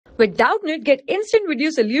With Doubtnut, get instant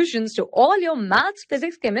video solutions to all your maths,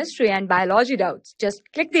 physics, chemistry, and biology doubts. Just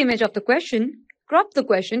click the image of the question, crop the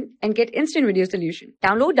question, and get instant video solution.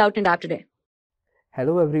 Download Doubtnut app today.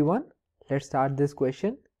 Hello everyone, let's start this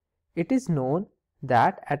question. It is known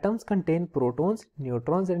that atoms contain protons,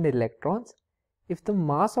 neutrons, and electrons. If the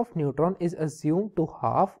mass of neutron is assumed to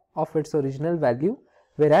half of its original value,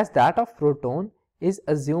 whereas that of proton is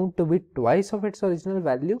assumed to be twice of its original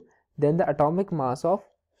value, then the atomic mass of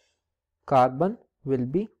carbon will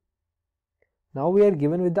be. Now we are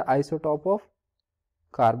given with the isotope of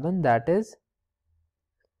carbon, that is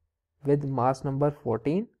with mass number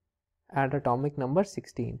 14 and atomic number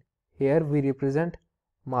 16. Here we represent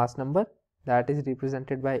mass number, that is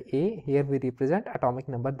represented by A. Here we represent atomic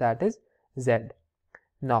number, that is Z.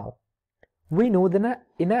 Now we know that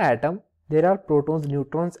in an atom there are protons,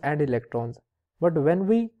 neutrons, and electrons, but when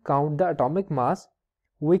we count the atomic mass,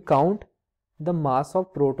 we count the mass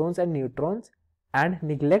of protons and neutrons and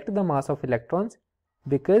neglect the mass of electrons,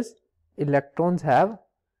 because electrons have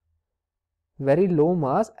very low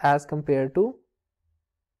mass as compared to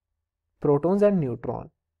protons and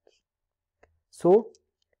neutrons. So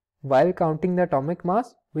while counting the atomic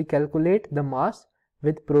mass, we calculate the mass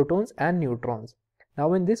with protons and neutrons.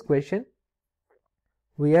 Now in this question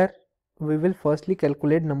we will firstly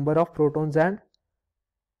calculate number of protons and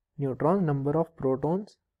neutrons. Number of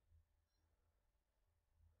protons,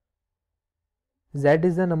 Z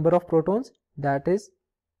is the number of protons, that is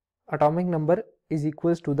atomic number is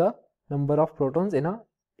equals to the number of protons in a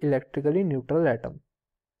electrically neutral atom,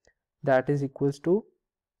 that is equals to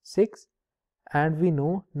 6, and we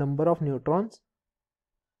know number of neutrons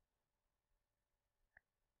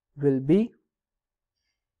will be,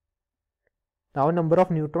 now number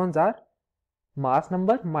of neutrons are mass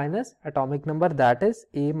number minus atomic number, that is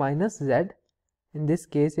A minus Z. In this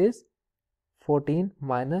case is 14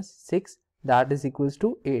 minus 6, that is equals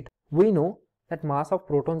to 8. We know that mass of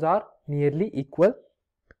protons are nearly equal,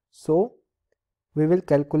 so we will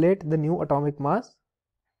calculate the new atomic mass.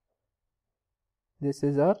 This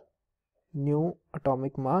is our new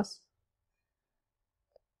atomic mass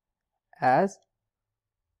as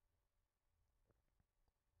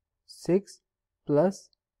 6 plus,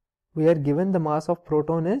 we are given the mass of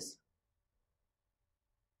proton is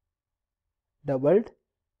doubled,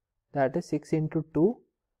 that is 6 into 2,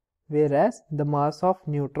 whereas the mass of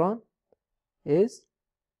neutron is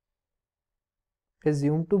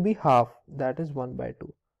assumed to be half, that is 1 by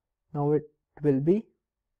 2. Now it will be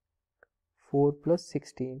 4 plus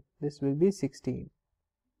 16, this will be 16.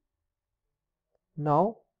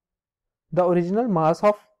 Now the original mass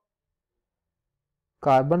of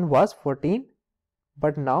carbon was 14,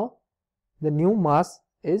 but now the new mass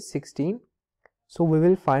is 16, so we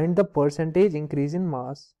will find the percentage increase in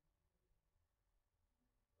mass.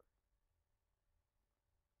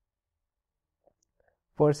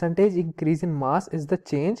 Percentage increase in mass is the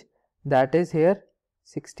change, that is here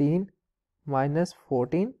 16 minus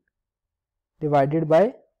 14 divided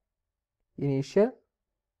by initial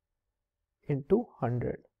into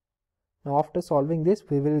 100. Now after solving this,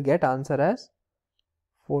 we will get answer as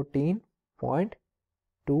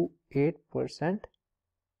 14.28%,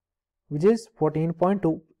 which is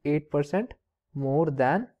 14.28% more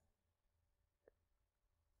than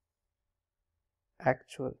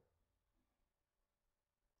actual.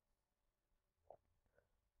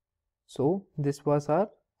 So this was our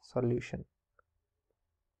solution.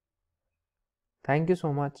 Thank you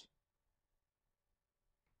so much.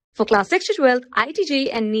 For class 6 to 12, IIT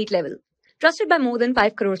JEE and NEET level. Trusted by more than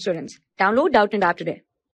 5 crore students. Download Doubtnut app today.